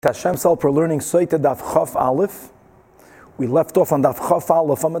Hashem Self, we're learning Soita Daf Chaf Aleph. We left off on Daf Chaf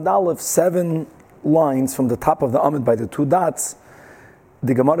Aleph, Amud Aleph, 7 lines from the top of the Amud by the 2 dots.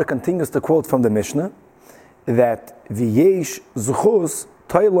 The Gemara continues to quote from the Mishnah that V'yesh Zuchus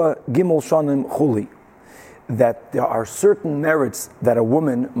Toila Gimel Shanim Chuli, that there are certain merits that a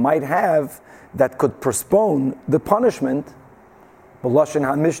woman might have that could postpone the punishment. B'Lashon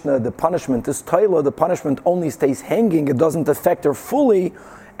HaMishnah, the punishment is Toila, the punishment only stays hanging, it doesn't affect her fully,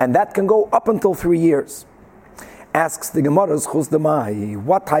 and that can go up until 3 years. Asks the Gemara, Zchus Demai,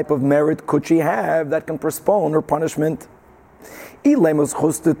 what type of merit could she have that can postpone her punishment? If the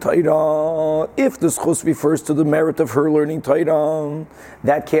Zchus refers to the merit of her learning Torah,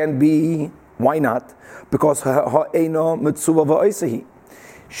 that can be. Why not? Because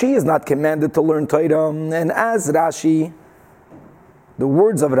she is not commanded to learn Torah, and as Rashi, the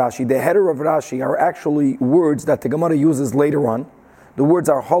words of Rashi, the header of Rashi, are actually words that the Gemara uses later on. The words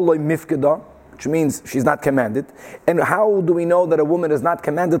are haloi mifkeda, which means she's not commanded. And how do we know that a woman is not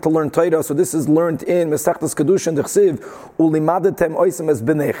commanded to learn Torah? So this is learned in Mesechtas Kedushin Dechsiv, ulimadetem oisem es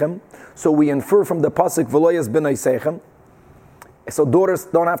b'neichem. So we infer from the pasuk v'lo es b'neisechem. So daughters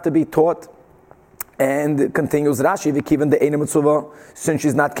don't have to be taught. And continues Rashi, v'kiven de eina mitzvah, since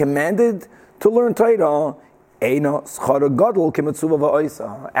she's not commanded to learn Torah, eina schara gadol k'mitzvah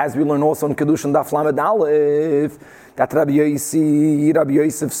v'oisa. As we learn also in Kedushin Daf Lamed Aleph, that Rabbi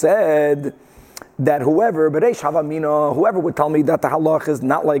Yosef said that whoever would tell me that the halach is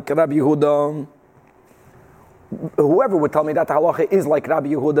not like Rabbi Yehuda, whoever would tell me that the halacha is like Rabbi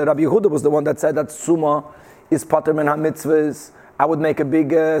Yehuda was the one that said that Suma is pater min ha-mitzvahs, I would make a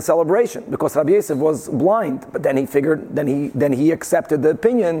big celebration because Rabbi Yosef was blind. But then he figured, then he accepted the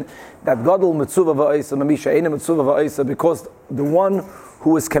opinion that Gadol mitzvah va'isa, mamisha eina mitzvah va'isa, because the one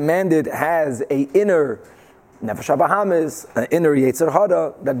who is commanded has a inner nefesh habahamis, an inner yetzer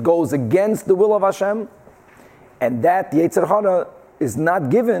hara that goes against the will of Hashem, and that yetzer hara is not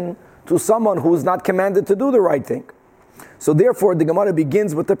given to someone who is not commanded to do the right thing. So therefore, the Gemara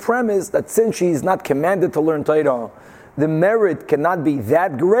begins with the premise that since she is not commanded to learn Torah, the merit cannot be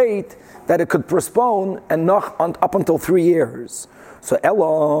that great that it could postpone and not up until 3 years. So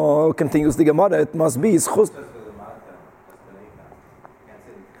Ella continues the Gemara, it must be schus.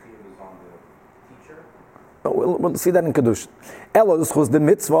 We'll see that in Kedushin. Ella schus the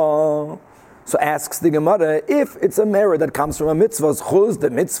mitzvah. So asks the Gemara, if it's a merit that comes from a mitzvah, schus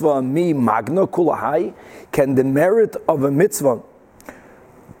the mitzvah mi magna kulahai, can the merit of a mitzvah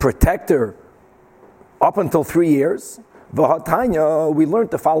protect her up until 3 years? V'hatanya, we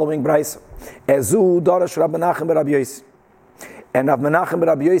learned the following brayso. Ezu darash Rab Menachem b'Rab Yosi. And Rab Menachem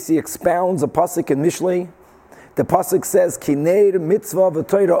b'Rab Yosi expounds a pasuk in Mishlei. The pasuk says, Kineir mitzvah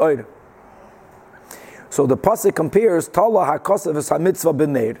v'toira oir. So the pasuk compares Tala ha'kosav es ha-mitzvah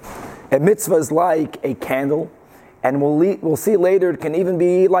b'neir. A mitzvah is like a candle, and we'll see later it can even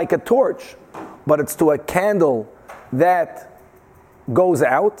be like a torch, but it's to a candle that goes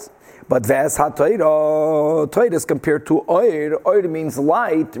out. But Ves ha-Torah, Torah is compared to Oir. Oir means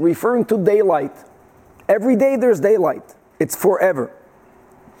light, referring to daylight. Every day there's daylight. It's forever.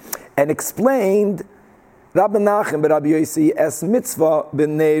 And explained, Rabbi Menachem b'Rabbi Yosi, es mitzvah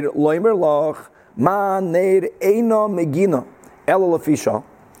b'neir loimer lach, ma neir eina megina, ela lefisha.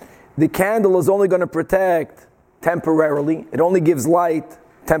 The candle is only going to protect temporarily. It only gives light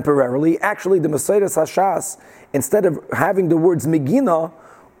temporarily. Actually, the Meseiras Hashas, instead of having the words megina,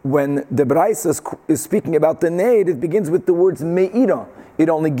 when the Braisa is speaking about the Neid, it begins with the words Me'ira. It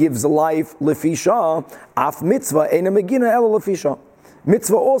only gives life, Lefisha, Af mitzvah, Eina Megina, Ela Lefisha.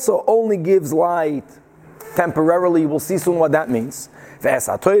 Mitzvah also only gives light temporarily. We'll see soon what that means.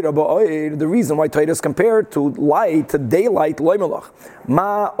 The reason why Torah is compared to light, to daylight, Loimelach.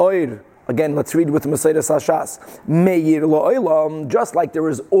 Ma Oir. Again, let's read with Meseiras Hashas. Me'ir Lo'olam, just like there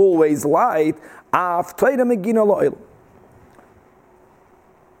is always light, Af Torah Megina Lo'olam.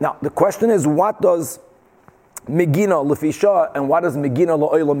 Now, the question is, what does Megina Lefisha and what does Megina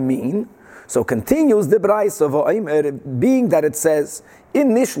Lo'olam mean? So continues the Braisa v'omer, being that it says in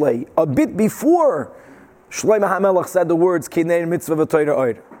Mishlei, a bit before Shlomo HaMelech said the words Kineir mitzvah v'toira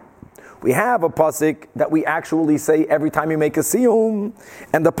oir. We have a pasuk that we actually say every time we make a siyum,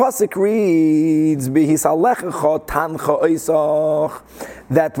 and the pasuk reads B'hisalechecha tancha oisach,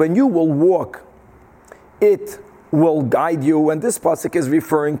 that when you will walk, it will guide you, and this pasuk is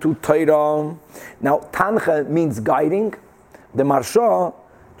referring to Torah. Now, tancha means guiding. The Marsha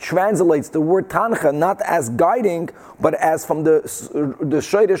translates the word tancha not as guiding, but as from the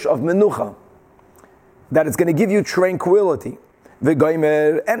shayrish of menucha, that it's going to give you tranquility.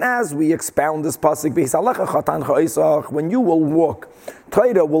 And as we expound this pasuk, when you will walk,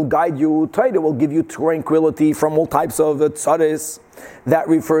 Torah will guide you, Torah will give you tranquility from all types of tzaris. That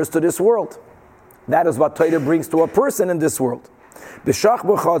refers to this world. That is what Torah brings to a person in this world. Continues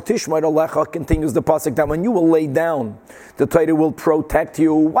the pasuk that when you will lay down, the Torah will protect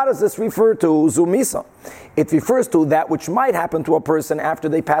you. What does this refer to? Zumisa. It refers to that which might happen to a person after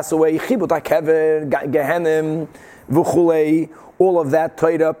they pass away. Chibut hakever, gehenim, v'chulei. All of that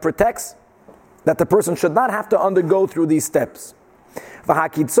Torah protects. That the person should not have to undergo through these steps.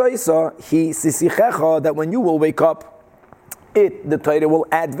 That when you will wake up, the Torah will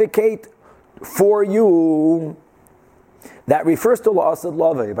advocate for you. That refers to La'asad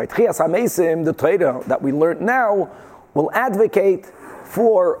Lavei. By Tchias HaMeisim, the Torah that we learned now will advocate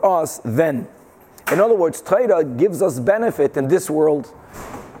for us then. In other words, Torah gives us benefit in this world,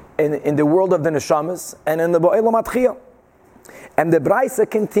 in the world of the Neshamas, and in the Ba'elam HaTchiyah. And the Braisa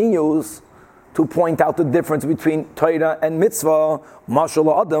continues to point out the difference between Torah and Mitzvah.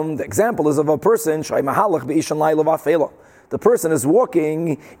 Mashal Adam, the example is of a person, Shai Mahalach Be'ishan Laila V'Afela. The person is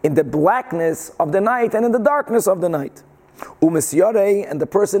walking in the blackness of the night and in the darkness of the night. Umisyare, and the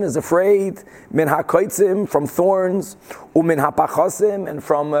person is afraid, min hakoitzim, from thorns, umin hapachasim, and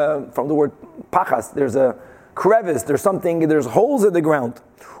from the word pachas, there's a crevice, there's holes in the ground.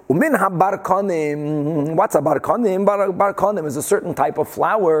 Umin habarkanim, what's a barkanim? Barkanim is a certain type of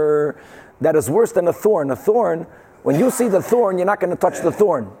flower that is worse than a thorn. A thorn, when you see the thorn, you're not going to touch the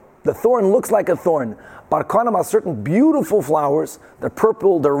thorn. The thorn looks like a thorn. Barkanim are certain beautiful flowers, they're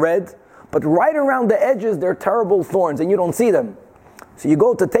purple, they're red, but right around the edges, they're terrible thorns, and you don't see them. So you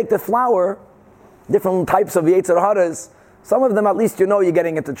go to take the flower, different types of Yetzer Haras, some of them at least you know you're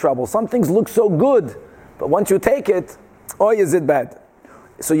getting into trouble. Some things look so good, but once you take it, oh, is it bad?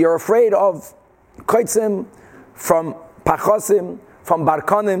 So you're afraid of Koitzim, from Pachosim, from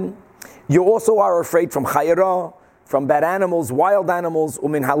Barkanim. You also are afraid from Chayra, from bad animals, wild animals,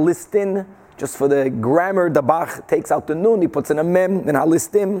 Umin Halistin. Just for the grammar, the Bach takes out the nun, he puts in a mem, in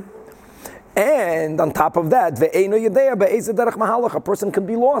Halistim. And on top of that, a person can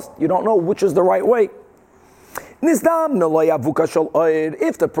be lost. You don't know which is the right way. If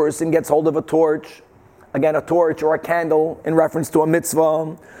the person gets hold of a torch, again a torch or a candle in reference to a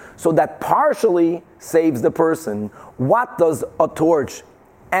mitzvah, so that partially saves the person. What does a torch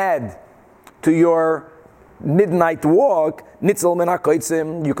add to your midnight walk? You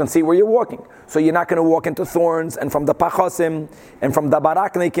can see where you're walking. So you're not going to walk into thorns and from the pachasim and from the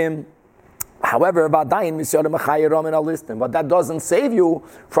baraknikim. However, but that doesn't save you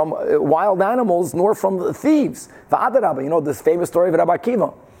from wild animals nor from thieves. You know this famous story of Rabbi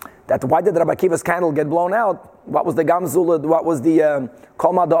Akiva. That why did Rabbi Akiva's candle get blown out? What was the gamzula? What was the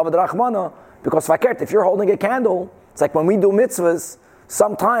kolma David Rachmana? Because fakert, if you're holding a candle, it's like when we do mitzvahs.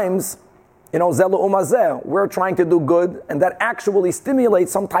 Sometimes, zelu umazeh, we're trying to do good, and that actually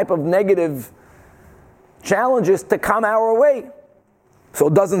stimulates some type of negative challenges to come our way. So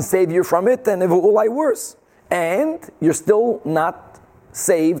it doesn't save you from it, and it will lie worse. And you're still not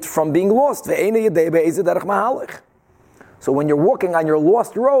saved from being lost. So when you're walking on your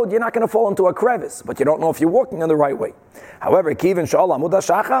lost road, you're not going to fall into a crevice, but you don't know if you're walking on the right way. However,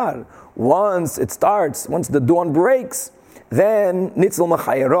 once it starts, once the dawn breaks, then nitzl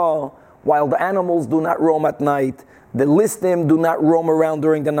machayra, while the animals do not roam at night, the listim do not roam around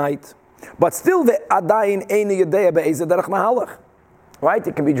during the night. But still, the adayin eini yedei be'ezeh derech mahalach. Right?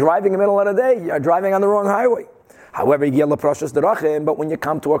 You can be driving in the middle of the day, you're driving on the wrong highway. However, but when you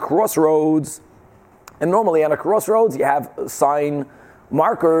come to a crossroads, and normally on a crossroads you have sign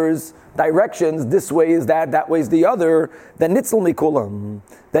markers, directions, this way is that way is the other, then nitzl mikulam,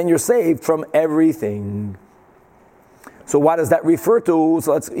 then you're saved from everything. So what does that refer to?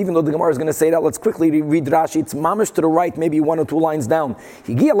 So even though the Gemara is going to say that, let's quickly read Rashi. It's mamish to the right, maybe one or two lines down.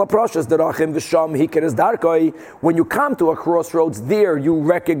 When you come to a crossroads, there you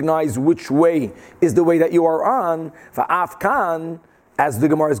recognize which way is the way that you are on. As the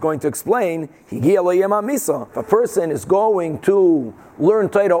Gemara is going to explain, if a person is going to learn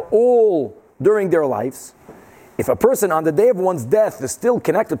Torah all during their lives, if a person on the day of one's death is still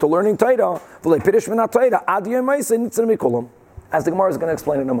connected to learning Torah, as the Gemara is going to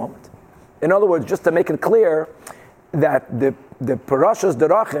explain in a moment. In other words, just to make it clear that the Parashas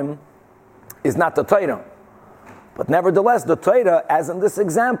Derachim is not the Torah. But nevertheless, the Torah, as in this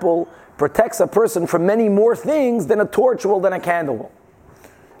example, protects a person from many more things than a torch will, than a candle will.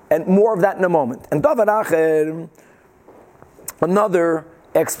 And more of that in a moment. And Davar Acher, another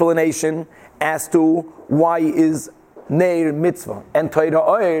explanation as to why is Neir mitzvah and Torah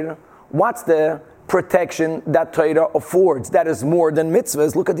oir, what's the protection that Torah affords. That is more than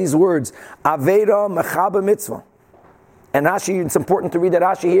mitzvahs. Look at these words. Aveira mechabe mitzvah. And Rashi, it's important to read that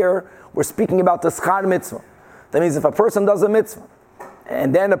Rashi here, we're speaking about the schar mitzvah. That means if a person does a mitzvah,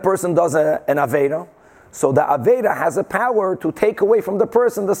 and then a person does an aveira, so the aveira has a power to take away from the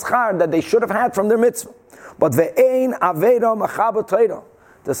person the schar that they should have had from their mitzvah. But ve'ein aveira mechabe Torah.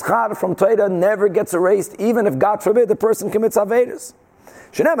 The schar from Torah never gets erased, even if, God forbid, the person commits aveiras.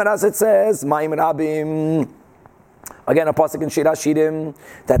 Shenemar, as it says, Ma'im Rabim, again a pasuk in Shir Hashirim,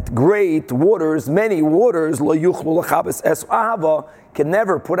 that great waters, many waters, lo yuchlu l'chabes es ahava, can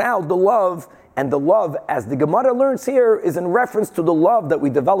never put out the love. And the love, as the Gemara learns here, is in reference to the love that we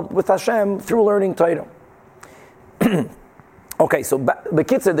developed with Hashem through learning Torah. Okay, so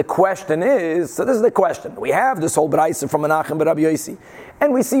B'kitzur, the question is, so this is the question. We have this whole Braisa from Menachem ben Rabbi Yossi,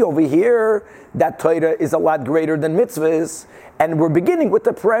 and we see over here that Torah is a lot greater than mitzvahs, and we're beginning with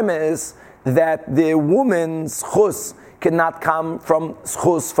the premise that the woman's chus cannot come from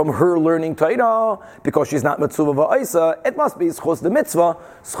schus from her learning Torah because she's not mitzvah va'isa. It must be schus the mitzvah.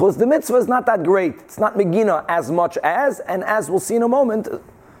 Schus the mitzvah is not that great. It's not megina as much as, and as we'll see in a moment,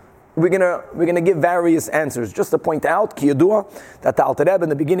 we're gonna give various answers. Just to point out, ki yadua, that the Alter Rebbe in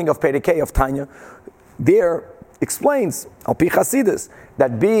the beginning of Perikei of Tanya, there explains al pi Chasidus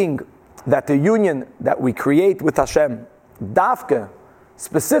that the union that we create with Hashem, dafka,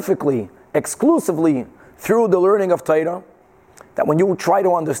 specifically, exclusively through the learning of Torah, that when you try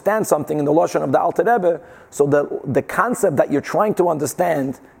to understand something in the Lashon of the Alter Rebbe, so the concept that you're trying to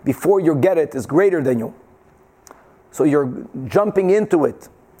understand before you get it is greater than you. So you're jumping into it.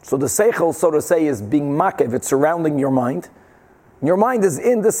 So the seichel, so to say, is being makev, it's surrounding your mind. Your mind is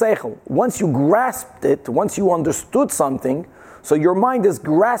in the seichel. Once you grasped it, once you understood something, so your mind is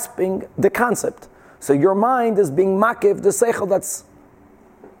grasping the concept. So your mind is being makev, the seichel that's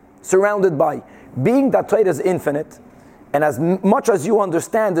surrounded by. Being that Torah is infinite, and as much as you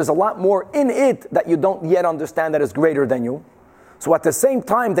understand, there's a lot more in it that you don't yet understand that is greater than you. So at the same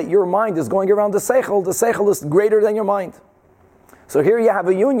time that your mind is going around the seichel is greater than your mind. So here you have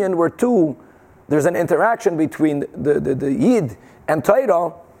a union where there's an interaction between the Yid and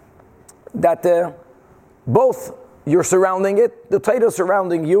Torah, that both you're surrounding it, the Torah is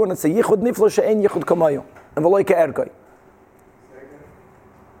surrounding you, and it's a yichud niflo she'en yichud kamayo, and v'loy ke'erkoi.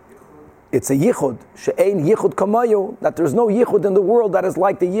 It's a yichud she'en yichud kamayo, that there's no yichud in the world that is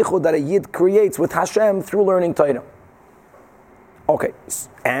like the yichud that a Yid creates with Hashem through learning Torah. Okay,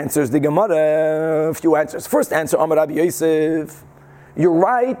 answers the Gemara, a few answers. First answer, Amar Rabbi Yosef. You're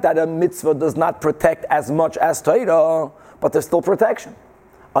right that a mitzvah does not protect as much as Torah, but there's still protection.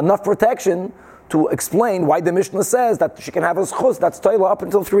 Enough protection to explain why the Mishnah says that she can have a schus, that's Torah, up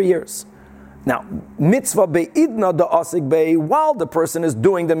until 3 years. Now, mitzvah be'idna da'asik be, while the person is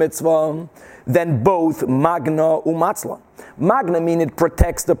doing the mitzvah, then both magna umatzla. Magna means it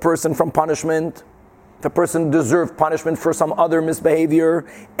protects the person from punishment. The person deserved punishment for some other misbehavior,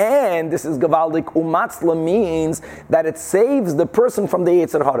 and this is gavaldik umatzla, means that it saves the person from the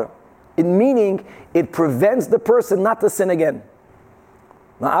Yetzer Hara. Meaning, it prevents the person not to sin again.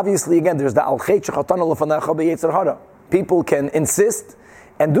 Now obviously, again, there's the al-chet shechatana lefanecha be'Yetzer Hara. People can insist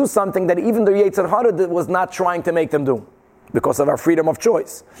and do something that even the Yetzer Hara was not trying to make them do, because of our freedom of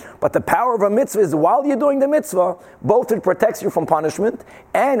choice. But the power of a mitzvah is while you're doing the mitzvah, both it protects you from punishment,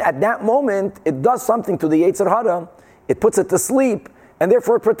 and at that moment, it does something to the Yetzer Hara, it puts it to sleep, and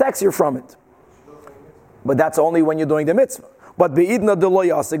therefore it protects you from it. But that's only when you're doing the mitzvah. But be'idna de lo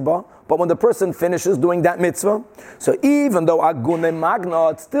yasik ba, but when the person finishes doing that mitzvah, so even though agune magna,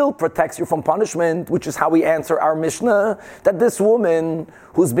 it still protects you from punishment, which is how we answer our Mishnah, that this woman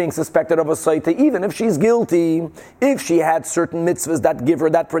who's being suspected of a saita, even if she's guilty, if she had certain mitzvahs that give her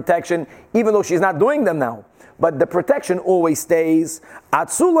that protection, even though she's not doing them now, but the protection always stays.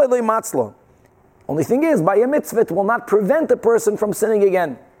 Atzula matzla. Only thing is, by a mitzvah, it will not prevent a person from sinning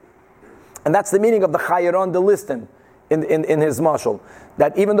again. And that's the meaning of the chayaron, the listen, in his mashal,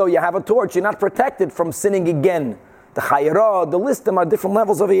 that even though you have a torch, you're not protected from sinning again. The chayara, the listim are different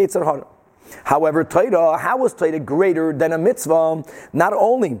levels of a Yetzer Hara. However, Torah, how is Torah greater than a mitzvah? Not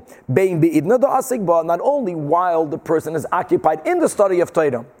only bein be'idna da'asik ba, not only while the person is occupied in the study of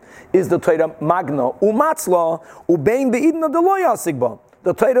Torah, is the Torah magna umatzla ubein be'idna de'lo yasik ba.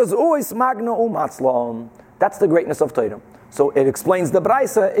 The Torah is always magna umatzla. That's the greatness of Torah. So it explains the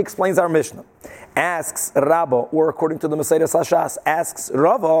Braisa, explains our Mishnah. asks Rabba, or according to the Messiah Sashas, asks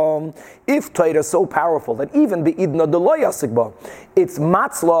Rava, if Torah is so powerful that even the Idna de lo yasikba, it's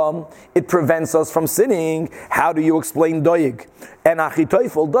matzla, it prevents us from sinning, how do you explain Doeg? And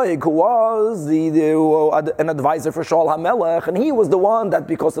Achitophel Doeg, who was an advisor for Shaul HaMelech, and he was the one that,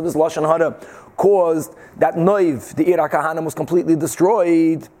 because of his Lashon Hara, caused that Noiv, the Ira Kahanim, was completely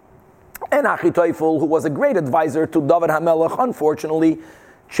destroyed. And Achitophel, who was a great advisor to David HaMelech, unfortunately,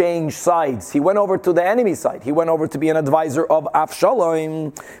 changed sides. He went over to the enemy side. He went over to be an advisor of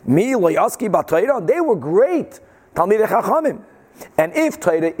Avshalom. Mi lo yaski b'Torah. They were great Talmidei Chachamim. And if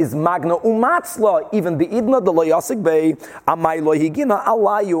Torah is magna umatzla, even the idna de lo yasik bei amay lo higina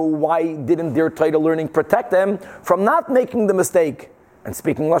alayu, why didn't their Torah learning protect them from not making the mistake? And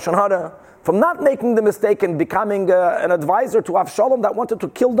speaking Lashon Hara, from not making the mistake and becoming an advisor to Avshalom that wanted to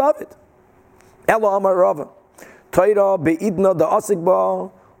kill David. Ela amar Rava. Torah beidna de asik ba.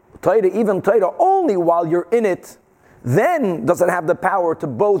 Torah, even Torah, only while you're in it, then does it have the power to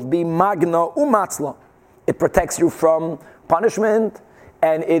both be magna umatzla. It protects you from punishment,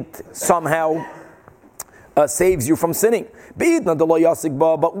 and it somehow saves you from sinning.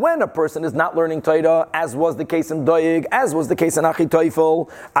 But when a person is not learning Torah, as was the case in Doeg, as was the case in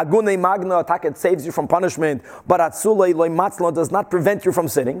Achitophel, Agune Magna, it saves you from punishment, but Atzulei Loi Matzla does not prevent you from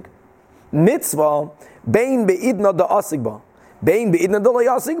sinning. Mitzvah, Bein Be'idna da Asigba. Bein Be'idna da Loi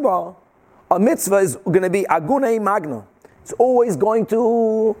Asigba. A mitzvah is going to be Agune Magna. It's always going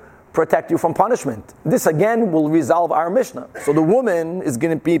to protect you from punishment. This again will resolve our Mishnah. So the woman is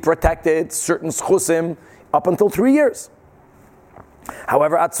going to be protected, certain schusim, up until 3 years.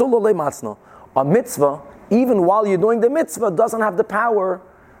 However, Atzula Matzna, a mitzvah, even while you're doing the mitzvah, doesn't have the power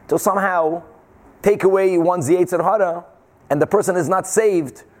to somehow take away one's Yetzer Hara, and the person is not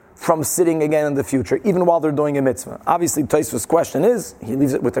saved from sitting again in the future, even while they're doing a mitzvah. Obviously, Tosfos' question is, he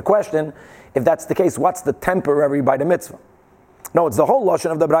leaves it with the question, if that's the case, what's the temporary by the mitzvah? No, it's the whole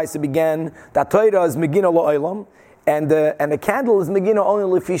lashon of the Braisa began that Torah is Megina Lo'olam, and the candle is Megina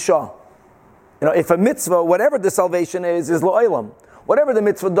only Lefisha. If a mitzvah, whatever the salvation is Lo'olam. Whatever the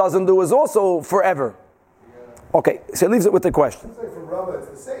mitzvah doesn't do is also forever. Yeah. Okay, so it leaves it with the question. It's like from Rava, it's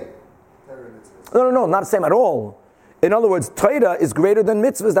the same. No, not the same at all. In other words, Torah is greater than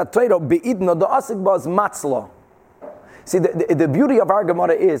mitzvahs. That Torah be'idna the asikba is matzla. See, the beauty of our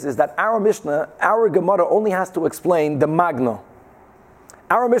Gemara is that our Mishnah, our Gemara only has to explain the magna.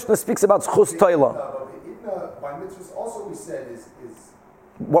 Our Mishnah speaks about schus Torah. By mitzvahs also we said is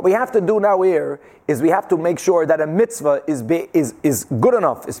what we have to do now here is we have to make sure that a mitzvah is good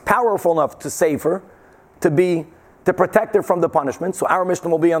enough, is powerful enough to save her, to protect her from the punishment. So our Mishnah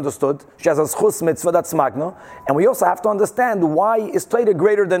will be understood. She has a schus mitzvah, that's magna. And we also have to understand why is Torah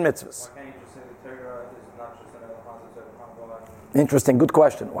greater than mitzvahs. Why can't you just say that Torah is not just an concept? Interesting, good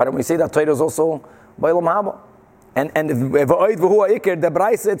question. Why don't we say that Torah is also Bailam Haba? And the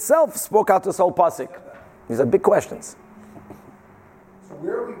Braisa itself spoke out this whole pasuk. These are big questions. So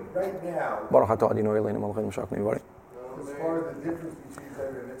where are we right now? As far as the difference between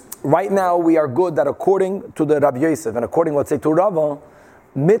Torah and mitzvah. Right now, we are good that according to the Rabbi Yosef and according, let's say, to Rava,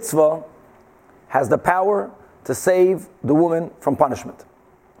 mitzvah has the power to save the woman from punishment.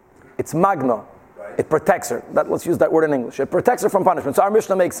 It's magna. Right. It protects her. Let's use that word in English. It protects her from punishment. So our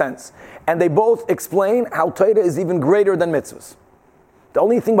Mishnah makes sense. And they both explain how Torah is even greater than mitzvahs. The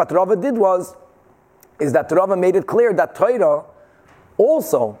only thing what Rava did is that Rava made it clear that Torah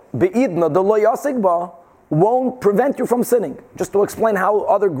also, be'idna de lo yasikba, won't prevent you from sinning. Just to explain how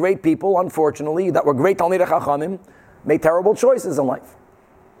other great people, unfortunately, that were great Talmidei Chachamim, made terrible choices in life.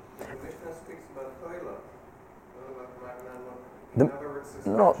 The Mishnah speaks about Torah.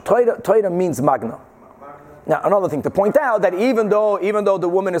 No, Torah means magna. Now, another thing to point out that even though the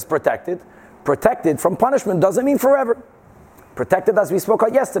woman is protected from punishment doesn't mean forever. Protected, as we spoke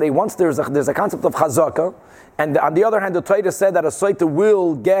about yesterday. Once there's a concept of chazaka, and on the other hand, the Torah said that a soita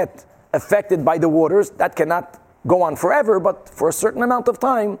will get affected by the waters. That cannot go on forever, but for a certain amount of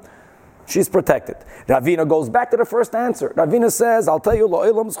time, she's protected. Ravina goes back to the first answer. Ravina says, "I'll tell you,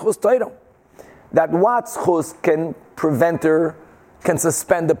 lo'ilam schus Torah." That what schus can prevent her, can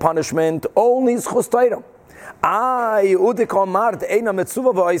suspend the punishment, only schus Torah.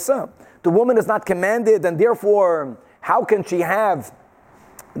 The woman is not commanded, and therefore, how can she have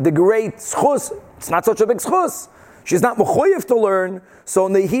the great schus? It's not such a big schus. She's not mechuyev to learn, so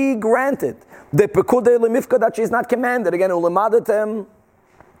nehi granted. The pekudei lemifka that she's not commanded. Again, ulemadetem,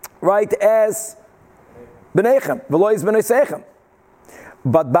 right, as b'neichem, v'lo is b'neisechem.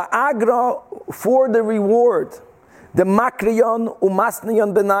 But ba'agra, for the reward, the makriyon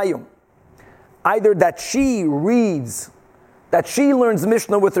umasniyon benayum. Either that she reads, that she learns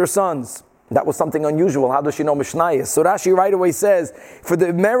Mishnah with her sons, That was something unusual. How does she know Mishnayos? So Rashi right away says, for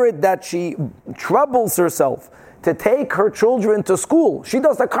the merit that she troubles herself to take her children to school, she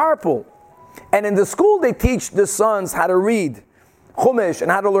does the carpool. And in the school they teach the sons how to read Chumash and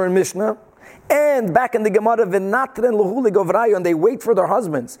how to learn Mishnah. And back in the Gemara, v'natren l'huli govrayu, and they wait for their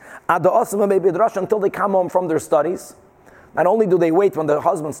husbands until they come home from their studies. Not only do they wait when the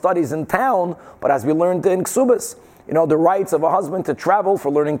husband studies in town, but as we learned in Ksubas, the rights of a husband to travel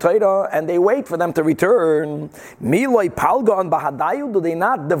for learning Torah, and they wait for them to return. Miloi palga on bahadayu, do they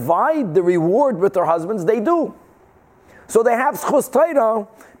not divide the reward with their husbands? They do. So they have schus Torah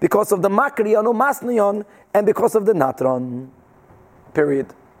because of the makriyan or masniyan, and because of the natran.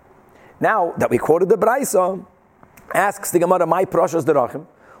 Period. Now that we quoted the Braisa, asks the Gemara, my prashas derachim.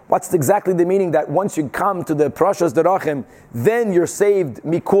 What's exactly the meaning that once you come to the prashas derachim, then you're saved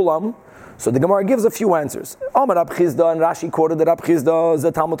mikulam? So the Gemara gives a few answers. Amar Rab Chizda, and Rashi quoted the Rab Chizda,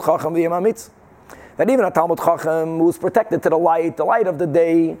 the Talmud Chacham v'yemamitz. That even a Talmud Chacham who's protected to the light of the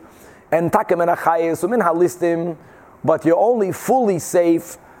day, and takem and achayis, umin halistim, but you're only fully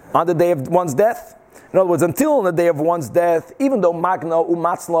safe on the day of one's death. In other words, until the day of one's death, even though magna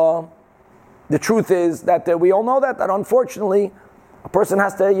umatzla, the truth is that we all know that unfortunately, a person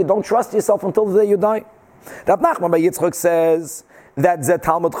you don't trust yourself until the day you die. Rav Nachman Bar Yitzchak says that Zeh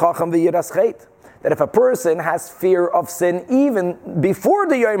Talmud Chacham v'yiras chet, that if a person has fear of sin even before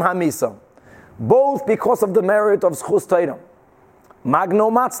the Yom HaMisa, both because of the merit of Schus Torah, Magno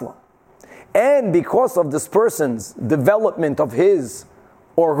Matzla, and because of this person's development of his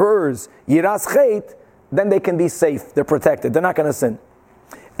or hers yiras chet, then they can be safe, they're protected, they're not going to sin.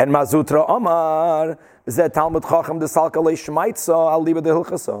 And Mazutra Omar, Zeh Talmud Chacham de Salkalei Shmaitza al Liba de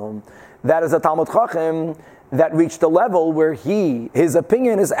Hilchasam. That is a Talmud Chacham that reached a level where his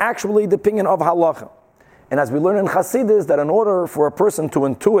opinion is actually the opinion of halacha. And as we learn in Chassidus, that in order for a person to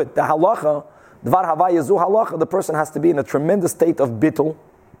intuit the halacha, Dvar Havaya Zu halacha, the person has to be in a tremendous state of bittul.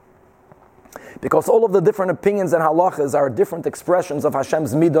 Because all of the different opinions and halachas are different expressions of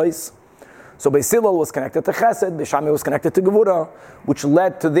Hashem's midos. So Beis Hillel was connected to Chesed, Beis Shammai was connected to Gevura, which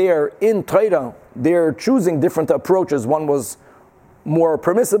led to in Torah, they're choosing different approaches. One was more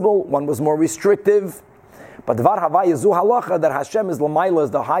permissible, one was more restrictive. But Dvar Havaya Zu halacha, that Hashem is Lamaila, is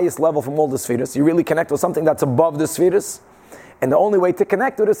the highest level from all the spheres. You really connect with something that's above the spheres. And the only way to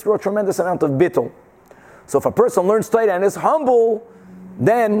connect with it is through a tremendous amount of bittul. So if a person learns Torah and is humble,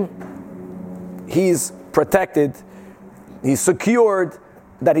 then he's protected, he's secured,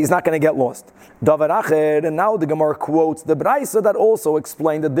 that he's not going to get lost. Davar Acher, and now the Gemara quotes the Braisa that also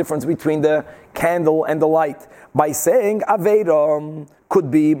explained the difference between the candle and the light by saying Aveda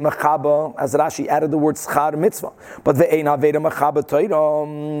could be Mechaba, as Rashi added the word Schar Mitzvah. But the Ein Aveda Mechaba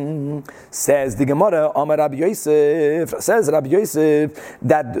Torah, says the Gemara, Amar Rabbi Yosef,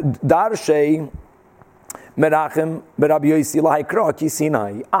 that Darshei Merachem Rabbi Yosef Lahaikra Ki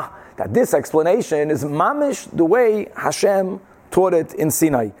Sinai. That this explanation is mamish the way Hashem taught it in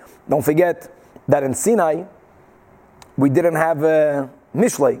Sinai. Don't forget that in Sinai, we didn't have a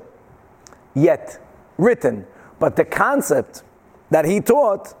Mishlei yet written. But the concept that he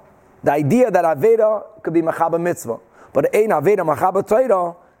taught, the idea that Aveda could be Mechaba Mitzvah, but Ein Aveda Mechaba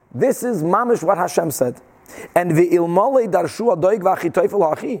Torah, this is mamish what Hashem said. And v'ilmalei darshu adoig v'achitoifel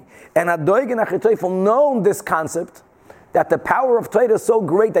hachi. And adoig and achitoifel known this concept, that the power of Torah is so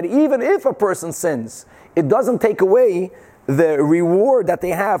great that even if a person sins, it doesn't take away the reward that they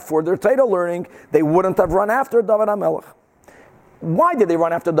have for their Torah learning. They wouldn't have run after David HaMelech. Why did they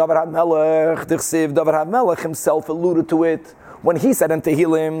run after David HaMelech? David HaMelech himself alluded to it when he said in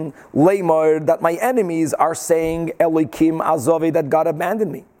Tehillim, Leimar, that my enemies are saying, Elokim Azavi, that God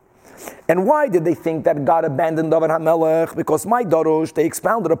abandoned me. And why did they think that God abandoned David HaMelech? Because my Darush, they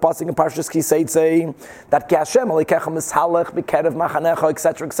expounded a passage in Parshas Kiseitze that Ki Hashem Alikecha Mishalech B'kerev Machanecha,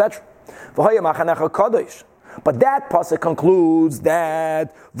 etc., etc. V'hoya Machanecha Kadosh. But that pasuk concludes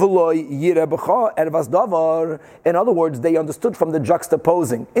that V'loi Yireh B'cha Ervas Davar. In other words, they understood from the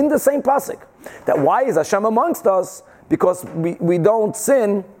juxtaposing in the same pasuk that why is Hashem amongst us? Because we don't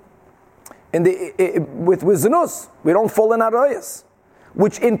sin with zinus. We don't fall in arayas,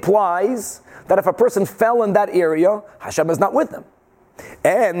 which implies that if a person fell in that area, Hashem is not with them.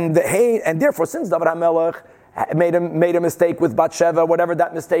 And therefore, since David HaMelech made a mistake with Bathsheba, whatever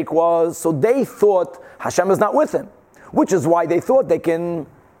that mistake was, so they thought Hashem is not with him, which is why they thought they can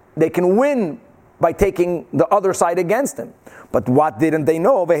win by taking the other side against him. But what didn't they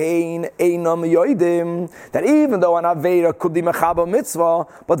know? That even though an Aveda could be Mechaba Mitzvah,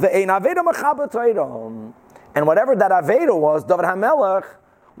 but the Ein Aveda Mechaba Torah. And whatever that Aveda was, David HaMelech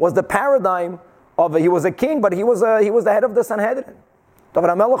was the paradigm of he was a king, but he was the head of the Sanhedrin. David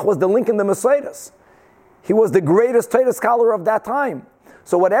HaMelech was the link in the Messiahs. He was the greatest Torah scholar of that time.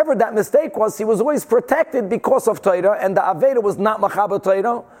 So whatever that mistake was, he was always protected because of Torah, and the Aveda was not Machaber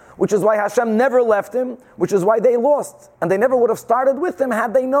Torah, which is why Hashem never left him, which is why they lost. And they never would have started with him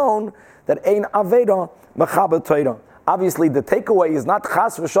had they known that Ein Aveda Machaber Torah. Obviously, the takeaway is not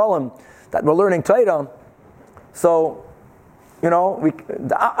Chas v'Shalom, that we're learning Torah. So,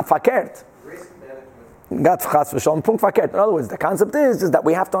 fakert. Got Chas v'Shalom, punkt fakert. In other words, the concept is that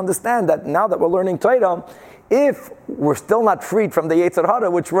we have to understand that now that we're learning Torah, if we're still not freed from the Yetzer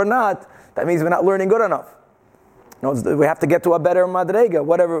Hara, which we're not, that means we're not learning good enough. We have to get to a better Madrega,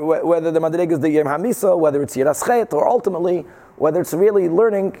 whether the Madrega is the Yem Hamisa, whether it's Yiras Chet, or ultimately, whether it's really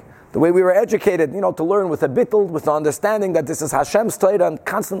learning the way we were educated, to learn with a bittul, with the understanding that this is Hashem's Torah, and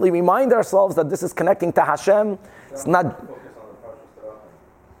constantly remind ourselves that this is connecting to Hashem. It's not...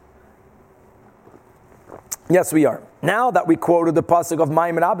 Yes, we are. Now that we quoted the pasuk of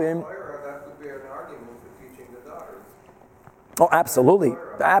Mayim Rabim... Oh, absolutely.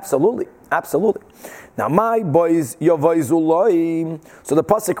 Now, my boys, Yavaizuloi. So the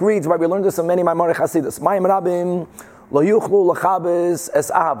pasuk reads, right? We learned this in many Maimonic Hasidus. Mayim Rabim, lo yuchlu lachabes es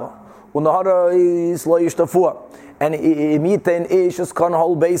ahava, unaharais lo yishtafua, and imiten ish es kan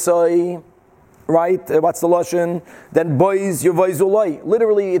hol beisoi. Right? What's the lashon? Then boys, Yavaizuloi.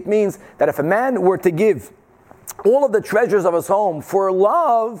 Literally, it means that if a man were to give all of the treasures of his home for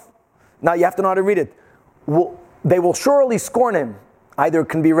love, now you have to know how to read it. They will surely scorn him. Either it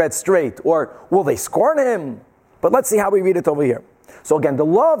can be read straight, or will they scorn him? But let's see how we read it over here. So again, the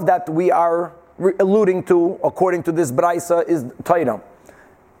love that we are alluding to, according to this Braisa, is Torah.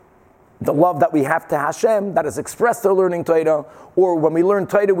 The love that we have to Hashem, that is expressed through learning Torah, or when we learn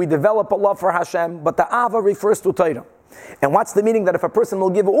Torah, we develop a love for Hashem, but the Ava refers to Torah. And what's the meaning? That if a person will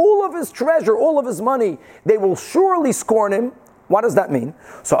give all of his treasure, all of his money, they will surely scorn him. What does that mean?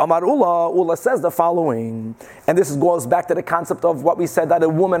 So Amar Ula says the following, and this goes back to the concept of what we said, that a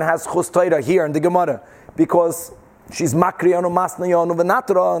woman has chus Torah here in the Gemara, because she's makriyan umasnayan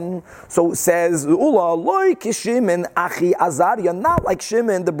uvenatran. So says Ula, like Shimon achi Azariah, not like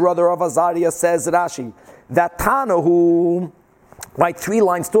Shimon, the brother of Azariah, says Rashi, that Tana who... Right, 2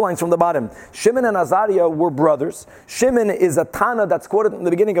 lines from the bottom. Shimon and Azariah were brothers. Shimon is a Tana that's quoted in the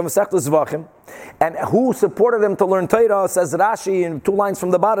beginning of Masechtas Zvachim. And who supported him to learn Torah, says Rashi in 2 lines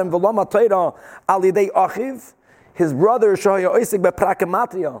from the bottom, V'lama Torah alidei achiv. His brother, Shahaya Oisik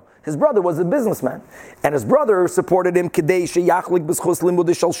beprakamatria. His brother was a businessman. And his brother supported him, Kedei sheyachlik b'schus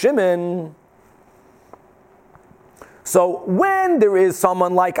limud shel Shimon. So when there is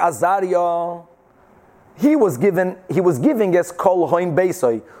someone like Azariah, he was giving as kol hoin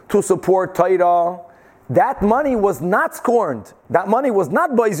beisai to support Torah. That money was not scorned. That money was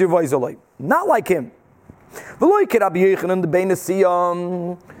not boizir voizolai. Not like him.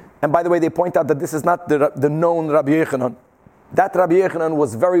 And by the way, they point out that this is not the known Rabbi Yechanan. That Rabbi Yechanan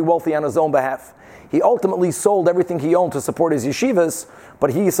was very wealthy on his own behalf. He ultimately sold everything he owned to support his yeshivas,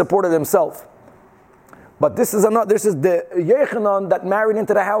 but he supported himself. But this is the Yechanan that married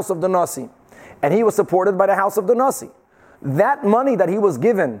into the house of the Nasi. And he was supported by the house of the Nasi. That money that he was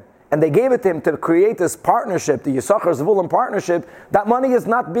given, and they gave it to him to create this partnership, the Yisachar Zvulun partnership, that money is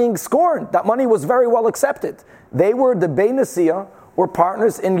not being scorned. That money was very well accepted. They were the Beit Nasiya, or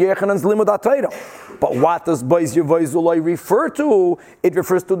partners in Yechanan's Limud HaTorah. But what does Boiz Yevoizulai refer to? It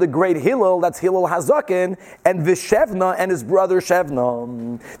refers to the great Hillel, that's Hillel Hazakin, and Vishevna and his brother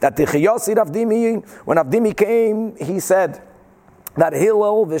Shevna. That the Chiyasi Avdimi, when Avdimi came, he said that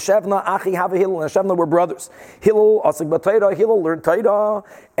Hillel, Vishevna, Achi Hava Hillel, and Shevna were brothers. Hillel, Asik B'Torah, Hillel learned Torah,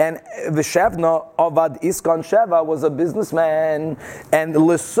 and Vishevna, Avad Iskan Sheva, was a businessman. And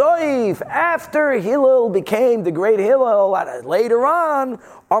Lesoif, after Hillel became the great Hillel, later on,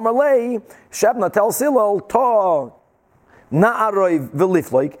 Amalei, Shevna tells Hillel, Ta, Na'aroi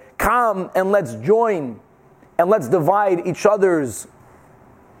V'Lifloik, come and let's join, and let's divide each other's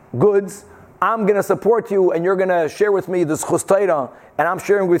goods. I'm going to support you, and you're going to share with me this chus Torah, and I'm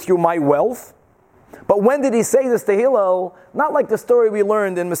sharing with you my wealth. But when did he say this to Hillel? Not like the story we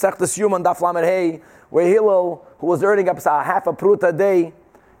learned in Masechtas Yuma Daf Lamed Hey, where Hillel, who was earning up half a prut a day,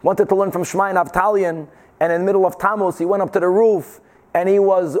 wanted to learn from Shmai Naftalian, and in the middle of Tammuz, he went up to the roof, and he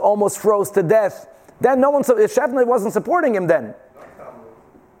was almost froze to death. Then no one, Shevna wasn't supporting him then.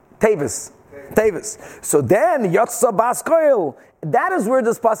 Tavis. So then, Yotza Bas Koil, that is where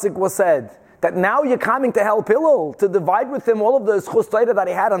this pasuk was said. That now you're coming to help Hillel, to divide with him all of the chus Torah that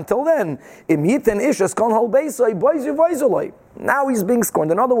he had until then. Now he's being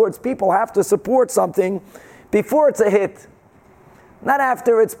scorned. In other words, people have to support something before it's a hit. not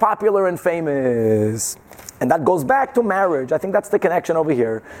after it's popular and famous. And that goes back to marriage. I think that's the connection over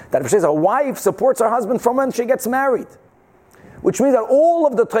here. That if she says a wife supports her husband from when she gets married, which means that all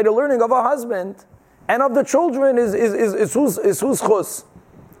of the Torah learning of her husband and of the children is whose chus.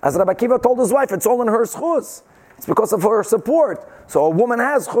 As Rabbi Akiva told his wife, it's all in her chus. It's because of her support. So a woman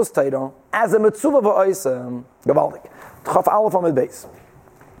has chus Torah as a mitzvah v'oisem. Gavaldik. Chaf Aleph Amid Beis.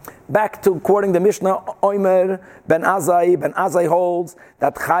 Back to quoting the Mishnah, Omer ben Azai holds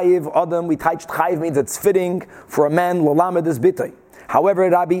that chayiv adam, we touched chayiv means it's fitting for a man lolamed is bitay. However,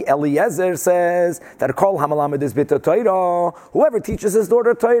 Rabbi Eliezer says that kol hamalamed is bitay Torah. Whoever teaches his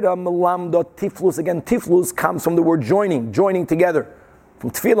daughter Torah, melamdo tiflus. Again, tiflus comes from the word joining together,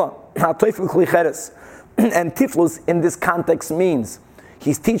 from tefillah. And tiflus in this context means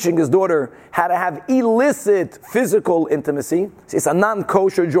he's teaching his daughter how to have illicit physical intimacy. So it's a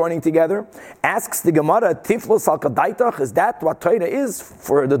non-kosher joining together. Asks the Gemara, tiflus al kadaitach, is that what Torah is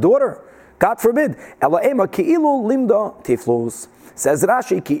for the daughter? God forbid. Ela ema ki'ilu limda tiflus. Says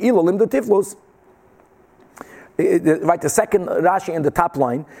Rashi, ki'ilu limda tiflus. Right, the second Rashi in the top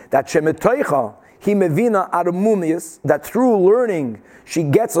line, that shemetoicha hi mevina armumius, that through learning she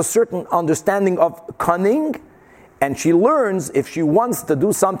gets a certain understanding of cunning, and she learns if she wants to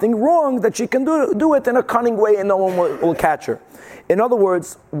do something wrong that she can do it in a cunning way and no one will catch her. In other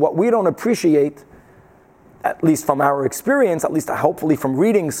words, what we don't appreciate, at least from our experience, at least hopefully from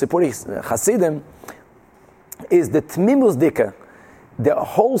reading Sipurei Hasidim, is the tmimus dika, the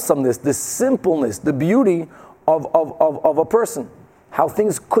wholesomeness, the simpleness, the beauty of a person, how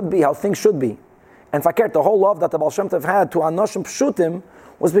things could be, how things should be. And fakir, the whole love that the Baal Shem Tov had to Anoshim Pshutim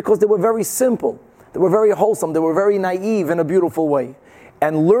was because they were very simple. They were very wholesome. They were very naive in a beautiful way.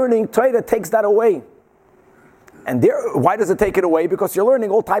 And learning Torah takes that away. And why does it take it away? Because you're learning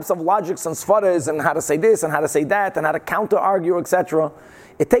all types of logics and svaras and how to say this and how to say that and how to counter-argue, etc.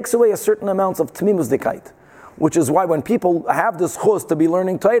 It takes away a certain amount of tmimus dikait, which is why when people have this chus to be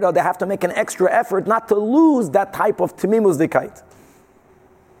learning Torah, they have to make an extra effort not to lose that type of tmimus dikait.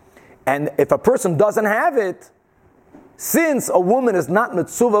 And if a person doesn't have it, since a woman is not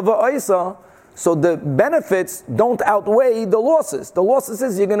mitzvah v'oisa, so the benefits don't outweigh the losses. The losses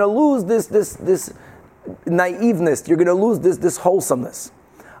is you're going to lose this naiveness. You're going to lose this wholesomeness.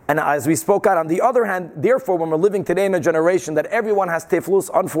 And as we spoke out, on the other hand, therefore, when we're living today in a generation that everyone has tiflus,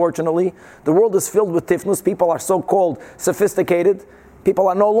 unfortunately, the world is filled with tiflus. People are so-called sophisticated. People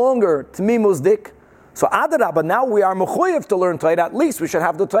are no longer tmimus dik. So adarabah, now we are mechuyev to learn Torah. At least we should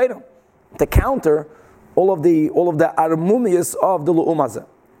have the Torah to counter all of the armumius of the lu'um hazeh.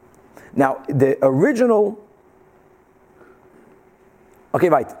 Now, the original... Okay,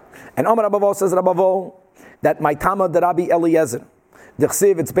 right. And Amar Rabavo says, Rabavo, that my Tama the Rabbi Eliezer, the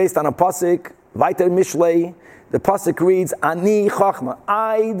Chsiv, it's based on a pasuk, Vaiter Mishlei, the pasuk reads, Ani Chachma,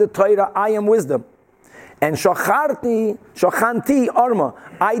 I, the Torah, I am wisdom. And Shochanti Arma,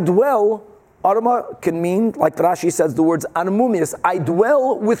 I dwell. Arma can mean, like Rashi says, the words Armumius, I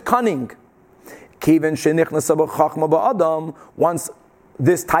dwell with cunning. Kiven Shenichnas Chachma ba'adam, once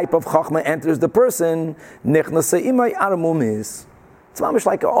this type of chachma enters the person, nichnas imay armumis. It's almost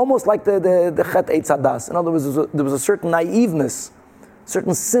like the chet eitz hadas. In other words, there was a certain naiveness,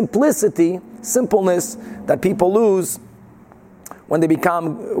 certain simpleness that people lose when they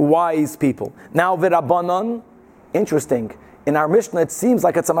become wise people. Now v'Rabbanan, interesting. In our Mishnah, it seems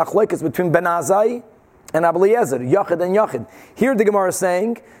like it's a machlokes between Ben Azai and Rabbi Eliezer, Yachid and Yachid. Here the Gemara is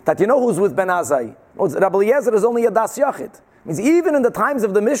saying that you know who's with Ben Azai. Rabbi Eliezer is only a das Yachid. Means even in the times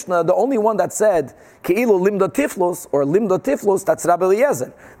of the Mishnah, the only one that said Keilu limda tiflus or limda tiflus, that's Rabbi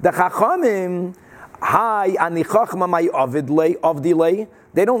Eliezer. The Chachamim, Hai ani chachma mai avidlei avdilei.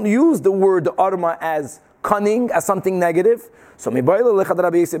 They don't use the word arma as cunning, as something negative. So mibayla lechad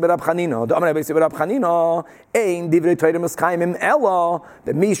Rabbi Yisrael Rab Chanina. The Amar Rabbi Yisrael Rab Chanina ein divrei Torah miskayimim ella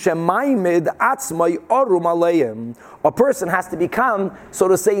the mishem maimed atzmai arum aleim. A person has to become, so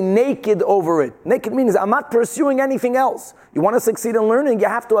to say, naked over it. Naked means I'm not pursuing anything else. You want to succeed in learning, you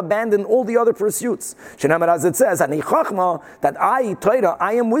have to abandon all the other pursuits. Shenamar, as it says, ani chachma, that I, Torah,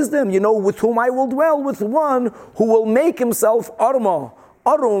 I am wisdom. You know, with whom I will dwell, with one who will make himself arum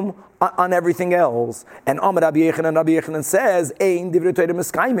on everything else. And Amar Rabbi Yechanan says, Ein divrei Torah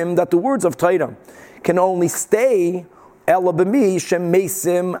miskaimim, that the words of Torah can only stay ela b'mi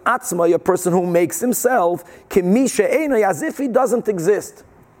shemesim atzma, a person who makes himself kemi she'enai, as if he doesn't exist.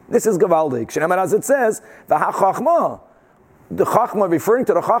 This is gavaldik. Shenamar, as it says, v'hachachma, the chachma, referring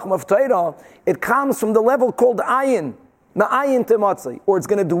to the chachma of Torah, it comes from the level called ayin. The ayin tematzai, or it's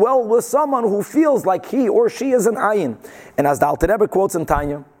going to dwell with someone who feels like he or she is an ayin. And as the Alter Rebbe quotes in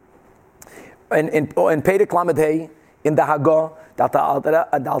Tanya, in Perek Lamed Hey, in the Haggah, that the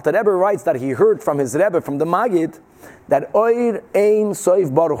Alter Rebbe writes that he heard from his Rebbe, from the Magid, that Oir Ein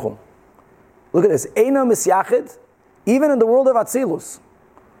Soif Baruch Hu. Look at this. Eina Misyachid, even in the world of Atzilus,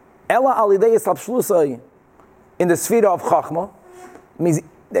 Ella Alidei Yislapshlusai, in the sphere of Chachma, means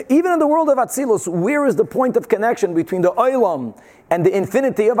that even in the world of Atzilus, where is the point of connection between the Olam and the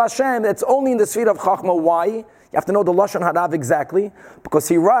infinity of Hashem? It's only in the sphere of Chachma. Why? You have to know the Lashon Harav exactly, because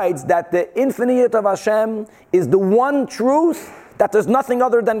he writes that the infinite of Hashem is the one truth, that there's nothing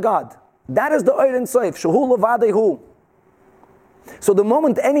other than God. That is the Oir Ein Sof, Shehu Levadehu. So the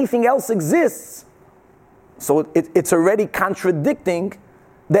moment anything else exists, so it's already contradicting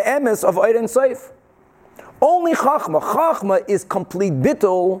the emes of Oir Ein Sof. Only Chachma. Chachma is complete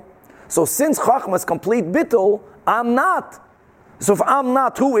bittul. So since Chachma is complete bittul, I'm not. So if I'm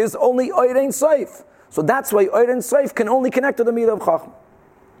not, who is? Only Oir Ein Sof. So that's why Oir Ein Sof can only connect to the midah of Chachma.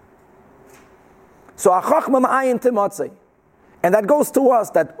 So a Chachma ma'ayin timatzei. And that goes to us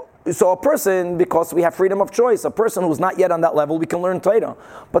that, so a person, because we have freedom of choice, a person who's not yet on that level, we can learn Torah.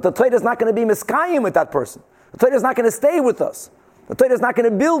 But the Torah is not going to be miskayim with that person. The Torah is not going to stay with us. The Torah is not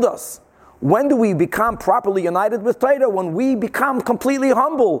going to build us. When do we become properly united with Torah? When we become completely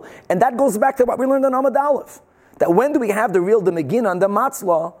humble. And that goes back to what we learned in Amud Aleph. That when do we have the real Demegina and the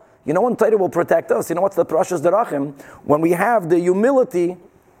Matzlah? You know when Torah will protect us? You know what's the Parashas Derachim? When we have the humility,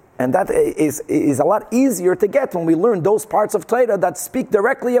 and that is a lot easier to get when we learn those parts of Torah that speak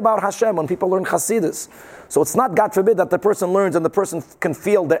directly about Hashem, when people learn Chassidus. So it's not, God forbid, that the person learns and the person can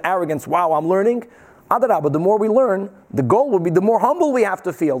feel the arrogance, wow, I'm learning. Adarabah, the more we learn, the goal will be the more humble we have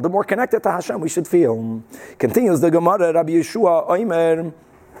to feel, the more connected to Hashem we should feel. Continues the Gemara, Rabbi Yeshua Oimer.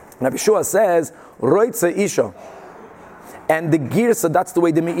 Rabbi Yeshua says, Roitze Isha. And the Girsa, that's the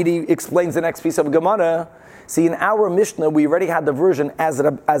way the Meiri explains the next piece of Gemara. See, in our Mishnah, we already had the version as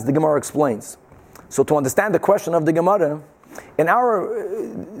the Gemara explains. So to understand the question of the Gemara, in our,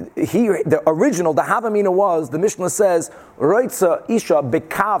 the original, the Havamina was, the Mishnah says, Roitze Isha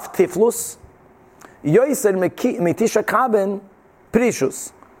bekav tiflus, Yoiser metisha kaben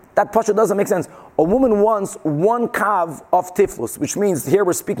prishus. That pasha doesn't make sense. A woman wants one kav of tiflus, which means here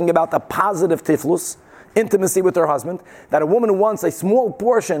we're speaking about a positive tiflus, intimacy with her husband, that a woman wants a small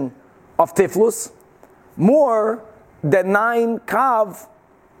portion of tiflus, more than 9 kav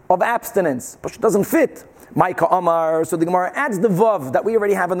of abstinence. But it doesn't fit. Maika Amar, so the Gemara adds the vav that we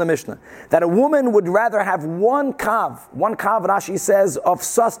already have in the Mishnah, that a woman would rather have one kav, Rashi says, of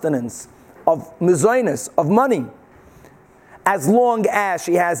sustenance, of mizoinus, of money, as long as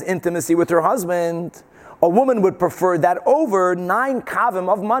she has intimacy with her husband. A woman would prefer that over 9 kavim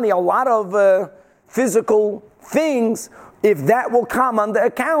of money, a lot of physical things, if that will come on the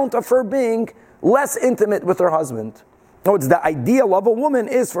account of her being less intimate with her husband. No, it's the ideal of a woman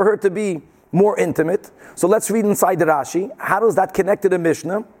is for her to be more intimate. So let's read inside the Rashi. How does that connect to the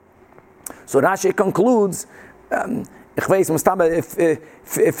Mishnah? So Rashi concludes,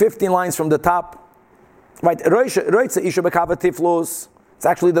 15 lines from the top. Right, it's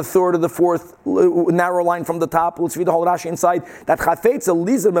actually the third or the fourth narrow line from the top. Let's read the whole Rashi inside. That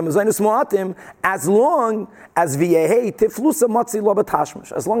as long as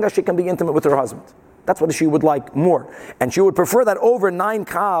as long as she can be intimate with her husband. That's what she would like more. And she would prefer that over 9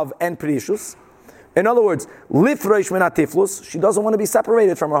 kav and prishus. In other words, she doesn't want to be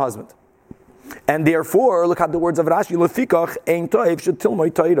separated from her husband. And therefore, look at the words of Rashi, Lefikach ein toiv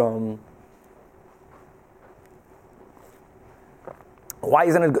shetilmoi toiram. Why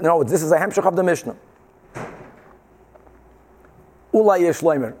isn't it? No, this is a hemshech of the Mishnah. Ulay yesh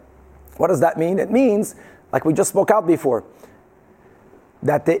loimer. What does that mean? It means, like we just spoke out before,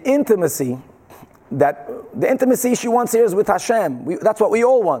 that the intimacy she wants here is with Hashem. That's what we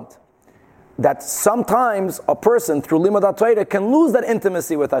all want. That sometimes a person through Limud HaTorah can lose that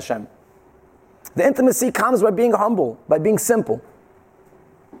intimacy with Hashem. The intimacy comes by being humble, by being simple.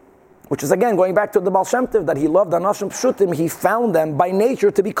 Which is again going back to the Baal Shem Tov, that he loved Anashim Pshutim, he found them by nature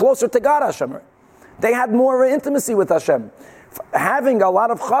to be closer to God Hashem. They had more intimacy with Hashem. Having a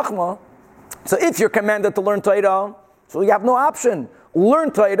lot of Chachma, so if you're commanded to learn Torah, so you have no option.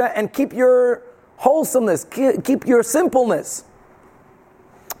 Learn Torah and keep your wholesomeness, keep your simpleness.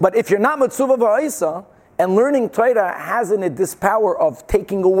 But if you're not Mitzvah V'Aisa, and learning Torah has in it this power of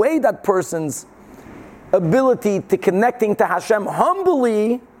taking away that person's ability to connecting to Hashem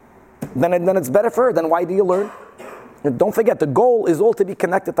humbly, then it's better for her. Then why do you learn? And don't forget, the goal is all to be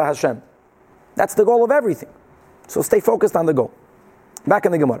connected to Hashem. That's the goal of everything. So stay focused on the goal. Back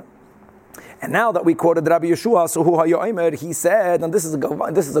in the Gemara. And now that we quoted Rabbi Yeshua, so Hu Hayomer, he said, and this is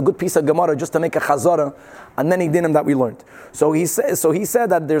a good piece of Gemara just to make a chazara on many dinim that we learned. So he said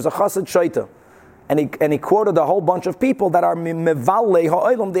that there's a chassid shaita, And he quoted a whole bunch of people that are mevale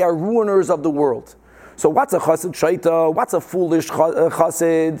ha'olam, they are ruiners of the world. So what's a chassid shaita? What's a foolish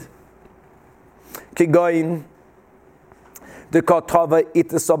chassid? Kigoin. The katava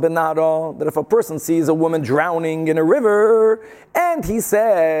itisa benara, that if a person sees a woman drowning in a river, and he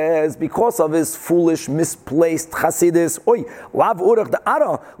says, because of his foolish, misplaced chasidis, oi, lav urach the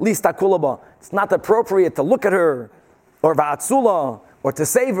ara, lista kulaba, it's not appropriate to look at her, or va'atzula, or to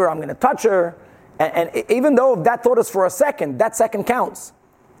save her, I'm going to touch her, and even though if that thought is for a second, that second counts.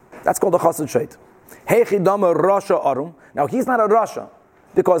 That's called a chasid shait. Heichidama rasha arum. Now he's not a rasha,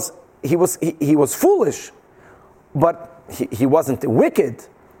 because he was foolish, but he wasn't wicked.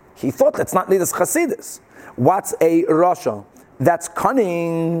 He thought that's not Nidas Chasidus. What's a Rasha? That's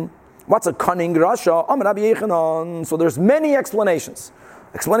cunning. What's a cunning Rasha? Amar Rabbi Yechanan. So there's many explanations.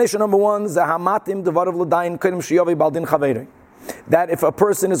 Explanation number one, Zahamatim Devarav L'dayin Kedem Shiyavi Baldin Chaveirei. That if a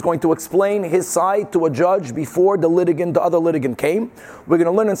person is going to explain his side to a judge before the other litigant came, we're going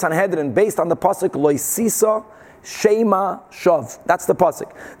to learn in Sanhedrin based on the pasuk Loisisa Shema Shav. That's the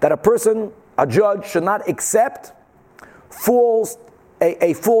pasuk. That a judge should not accept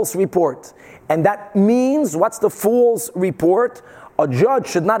a false report. And that means, what's the false report? A judge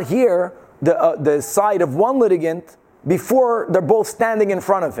should not hear the side of one litigant before they're both standing in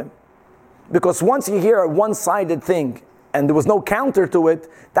front of him. Because once you hear a one-sided thing and there was no counter to it,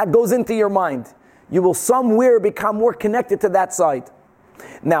 that goes into your mind. You will somewhere become more connected to that side.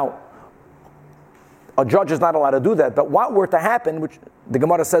 Now, a judge is not allowed to do that, but what were to happen, which the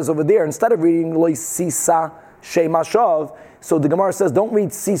Gemara says over there, instead of reading Loi Sisa Shema Shav, so the Gemara says, don't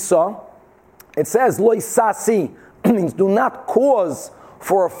read Sisa. It says, Loi Sasi, means do not cause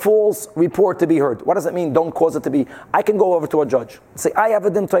for a false report to be heard. What does it mean, don't cause it to be? I can go over to a judge, say, I have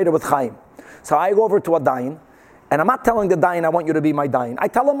a din Torah with Chaim. So I go over to a dayan, and I'm not telling the dayan, I want you to be my dayan. I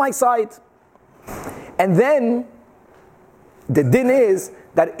tell him my side. And then, the din is,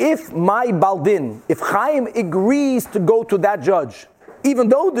 that if my baldin, if Chaim agrees to go to that judge, even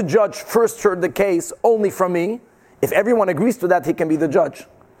though the judge first heard the case only from me, if everyone agrees to that, he can be the judge.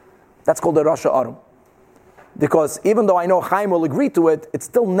 That's called the Rasha Arum. Because even though I know Chaim will agree to it, it's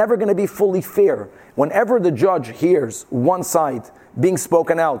still never going to be fully fair. Whenever the judge hears one side being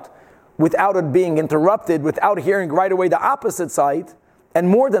spoken out, without it being interrupted, without hearing right away the opposite side, and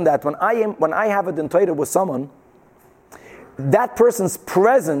more than that, when I have a din Torah with someone, that person's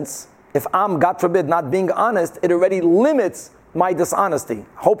presence, if I'm, God forbid, not being honest, it already limits my dishonesty,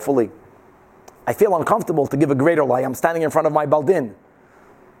 hopefully. I feel uncomfortable to give a greater lie. I'm standing in front of my baldin.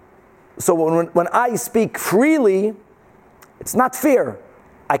 So when I speak freely, it's not fair.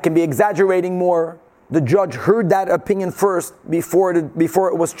 I can be exaggerating more. The judge heard that opinion first before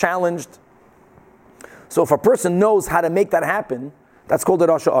it was challenged. So if a person knows how to make that happen, that's called a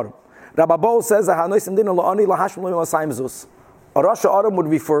Rasha Arum. Rabbi Bo says, a Rasha Arum would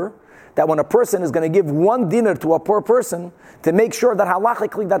refer that when a person is going to give one dinner to a poor person, to make sure that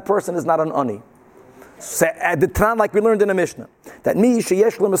halachically that person is not an ani. So, at the Tran, like we learned in the Mishnah, that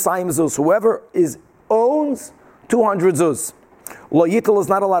whoever owns 200 zuz, lo yitel is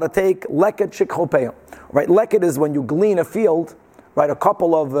not allowed to take leket shikhopeya. Right, leket is when you glean a field, right, a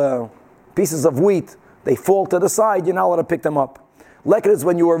couple of pieces of wheat, they fall to the side, you're not allowed to pick them up. Leket is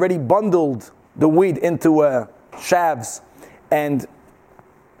when you already bundled the wheat into shavs, and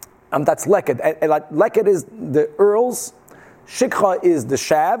that's leket. Leket is the earls. Shikha is the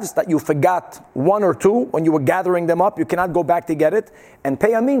shavs that you forgot one or two when you were gathering them up. You cannot go back to get it. And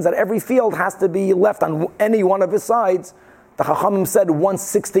peya means that every field has to be left on any one of his sides. The Chachamim said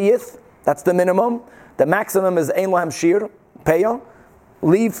 1/60th. That's the minimum. The maximum is ein lahem shir, peya.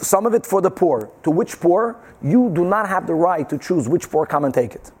 Leave some of it for the poor. To which poor? You do not have the right to choose which poor come and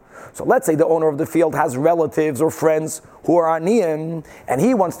take it. So let's say the owner of the field has relatives or friends who are aniyim, and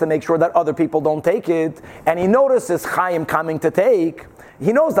he wants to make sure that other people don't take it, and he notices Chaim coming to take.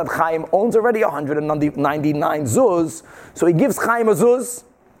 He knows that Chaim owns already 199 zuz, so he gives Chaim a zuz.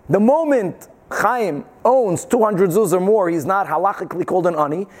 The moment Chaim owns 200 zuz or more, he's not halachically called an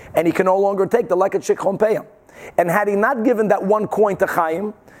ani, and he can no longer take the leket shikhon peya. And had he not given that one coin to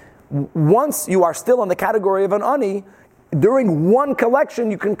Chaim, once you are still in the category of an ani, during one collection,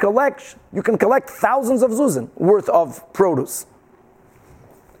 you can collect thousands of zuzin worth of produce.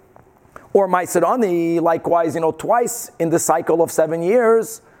 Or Ma'aser Ani, likewise, twice in the cycle of 7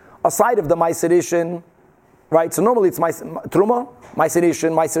 years, aside of the Ma'aser Rishon, right? So normally it's Truma, Ma'aser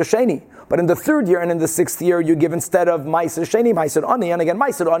Rishon, Ma'aser Sheni. But in the 3rd year and in the 6th year, you give instead of Ma'aser Sheni, Ma'aser Ani. And again,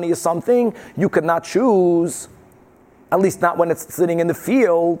 Ma'aser Ani is something you could not choose, at least not when it's sitting in the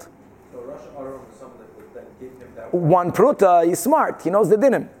field. So Rosh Hashanah is someone that give him that One pruta, he's smart, he knows the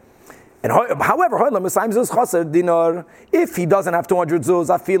dinim. And however, if he doesn't have 200 zuz,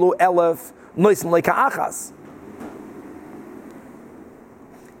 afilu elef noisim leika'achas.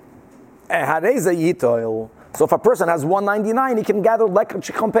 So if a person has 199, he can gather lekach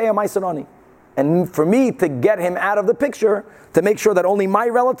chichampeya maiserani. And for me to get him out of the picture, to make sure that only my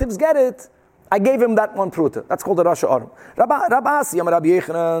relatives get it, I gave him that one pruta. That's called a Rasha Aram. Rabbi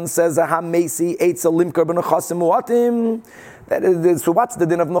Yechanan says, "Hamesi eitz a limker b'nechasim muatim." So what's the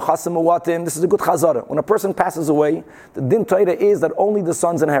din of nechasim muatim? This is a good chazara. When a person passes away, the din Torah is that only the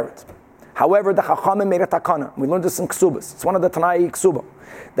sons inherit. However, the Chachamim made a takana. We learned this in Ksubas. It's one of the Tanai Ksuba.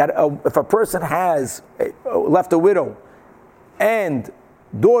 That if a person has left a widow and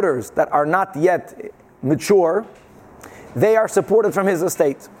daughters that are not yet mature, they are supported from his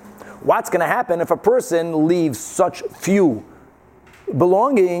estate. What's going to happen if a person leaves such few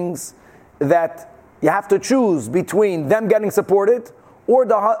belongings that you have to choose between them getting supported or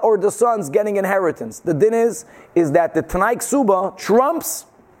the sons getting inheritance? The din is that the Tanai Ksuba trumps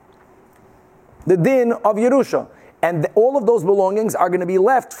the din of Yerusha. And all of those belongings are going to be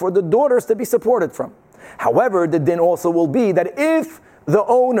left for the daughters to be supported from. However, the din also will be that if the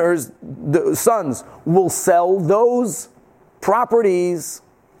owners, the sons, will sell those properties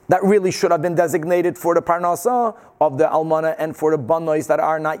that really should have been designated for the parnasa of the almana and for the banois that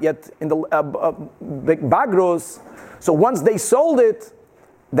are not yet in the bagros. So once they sold it,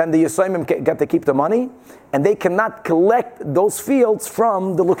 then the Yisraelim get to keep the money, and they cannot collect those fields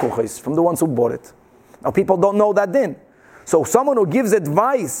from the lukuchis, from the ones who bought it. Now people don't know that din. So someone who gives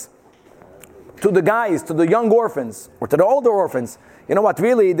advice to the guys, to the young orphans, or to the older orphans, you know what,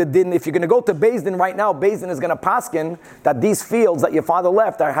 really, the din, if you're going to go to Beis Din right now, Beis Din is going to paskin that these fields that your father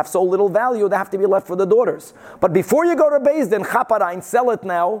left have so little value, they have to be left for the daughters. But before you go to Beis Din, chaparain, sell it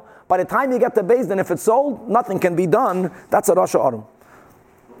now. By the time you get to Beis Din, if it's sold, nothing can be done. That's a Rasha Arum.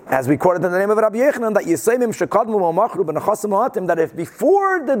 As we quoted in the name of Rabbi Yechanan, that Yisayimim shekadmu ma'machru b'nechasim ma'atim, that if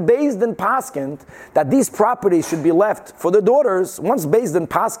before the Beis Din paskint, that these properties should be left for the daughters, once Beis Din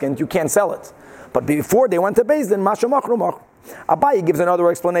paskint, you can't sell it. But before they went to Beis Din, masha machru machru. Abaye gives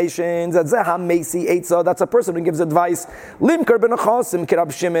another explanation, that Zeham Meisi Eitza, that's a person who gives advice, Limker b'nechasim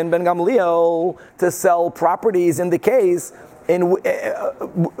kirab Shimon ben Gamliel, to sell properties in the case,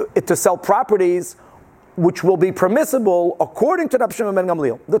 to sell properties which will be permissible according to Rab Shimon ben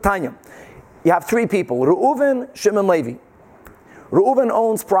Gamliel. The Tanya. You have three people, Reuven, Shimon, Levi. Reuven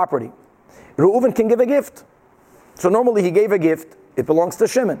owns property. Reuven can give a gift. So normally he gave a gift, it belongs to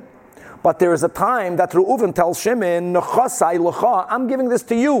Shimon. But there is a time that Reuven tells Shimon, Nechasai lecha, I'm giving this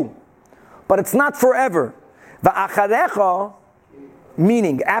to you. But it's not forever. Va'acharecha,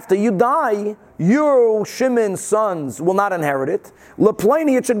 meaning after you die, your Shimon's sons will not inherit it.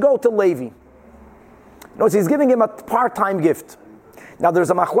 Leplani, it should go to Levi. Notice he's giving him a part-time gift. Now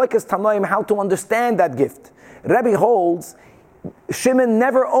there's a machlokes tanoim how to understand that gift. Rebbe holds Shimon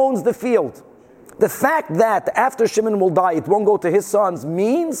never owns the field. The fact that after Shimon will die, it won't go to his sons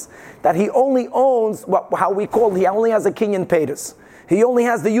means that he only owns how we call, he only has a kinyan peiros. He only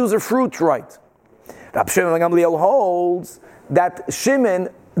has the user fruit right. Rab Shimon ben Gamliel holds that Shimon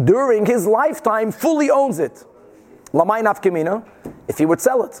during his lifetime fully owns it. Lamay nafkemina, if he would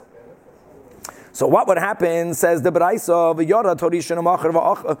sell it. So what would happen, says the Beraisa,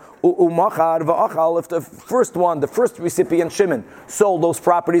 if the first one, the first recipient, Shimon, sold those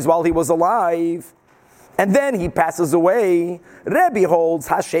properties while he was alive, and then he passes away, Rebbe holds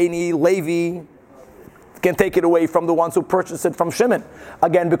Hasheni, Levi, can take it away from the ones who purchased it from Shimon.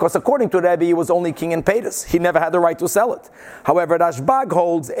 Again, because according to Rebbe, he was only king in peiros. He never had the right to sell it. However, Rashbag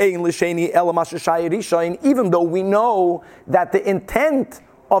holds, even though we know that the intent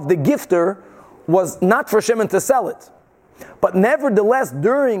of the gifter was not for Shimon to sell it. But nevertheless,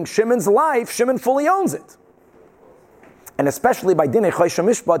 during Shimon's life, Shimon fully owns it. And especially by Dinei Choshen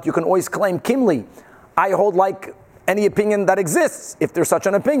Mishpat, you can always claim Kimli. I hold like any opinion that exists, if there's such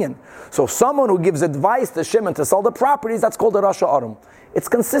an opinion. So someone who gives advice to Shimon to sell the properties, that's called a Rasha Arum. It's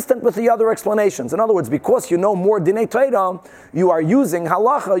consistent with the other explanations. In other words, because you know more Dinei Torah, you are using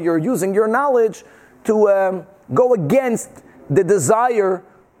halacha, you're using your knowledge to go against the desire,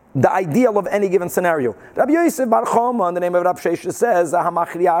 the ideal of any given scenario. Rabbi Yosef Bar Choma, in the name of Rabbi Sheshes,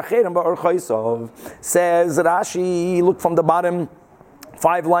 says Rashi, look from the bottom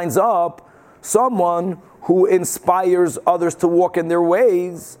 5 lines up, someone who inspires others to walk in their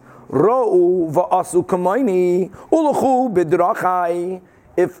ways.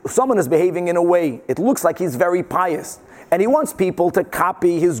 If someone is behaving in a way, it looks like he's very pious, and he wants people to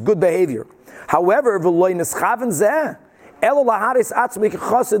copy his good behavior. However,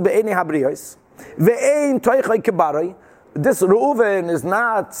 this Reuven is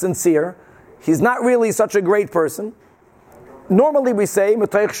not sincere. He's not really such a great person. Normally we say,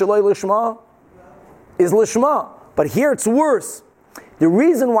 Metoich Shaloi Lishma is Lishma. But here it's worse. The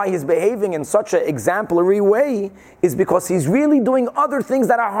reason why he's behaving in such an exemplary way is because he's really doing other things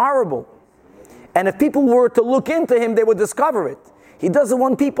that are horrible. And if people were to look into him, they would discover it. He doesn't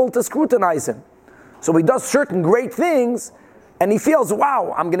want people to scrutinize him. So he does certain great things, and he feels,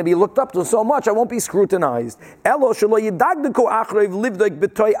 wow, I'm going to be looked up to so much, I won't be scrutinized. That's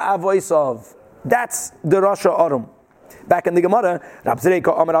the Rasha Arum. Back in the Gemara, Rab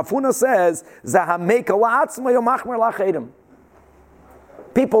Zreika Amar Afuna says,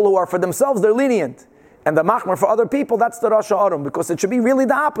 people who are for themselves, they're lenient. And the machmer for other people, that's the Rasha Arum, because it should be really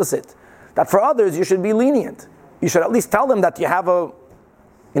the opposite. That for others, you should be lenient. You should at least tell them that you have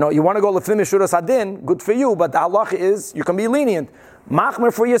you want to go lefnim mishuras hadin, good for you, but the halacha is, you can be lenient.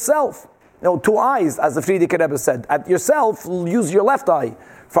 Machmer for yourself. 2 eyes, as the Frierdiker Rebbe said. At yourself, use your left eye.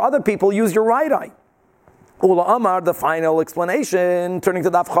 For other people, use your right eye. Ula Amar, the final explanation, turning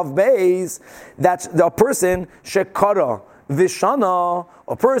to Daf Chav Beis, that the person, shekara, vishana,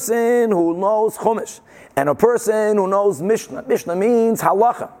 a person who knows Chumash, and a person who knows Mishnah. Mishnah means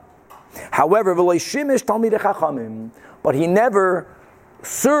halacha. However, but he never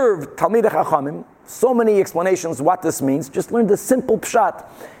served Talmidei Chachamim. So many explanations what this means. Just learn the simple pshat.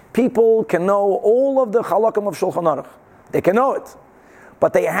 People can know all of the halakim of Shulchan Aruch. They can know it.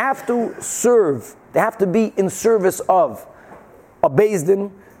 But they have to serve. They have to be in service of a Beis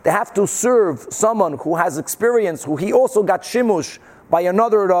Din. They have to serve someone who has experience, who he also got shimush by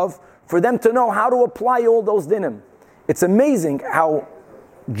another Rav, for them to know how to apply all those dinim. It's amazing how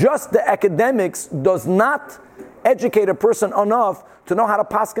just the academics does not educate a person enough to know how to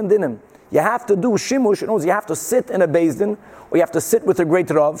paskin dinim. You have to do shimush, you have to sit in a Beis Din, or you have to sit with a great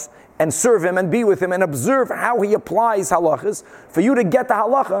Rav and serve him and be with him and observe how he applies halachas for you to get the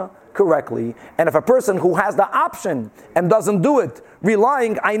halacha correctly. And if a person who has the option and doesn't do it,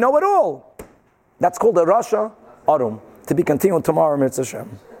 relying, I know it all, that's called a Rasha Arum. To be continued tomorrow, Mitzvah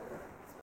Hashem.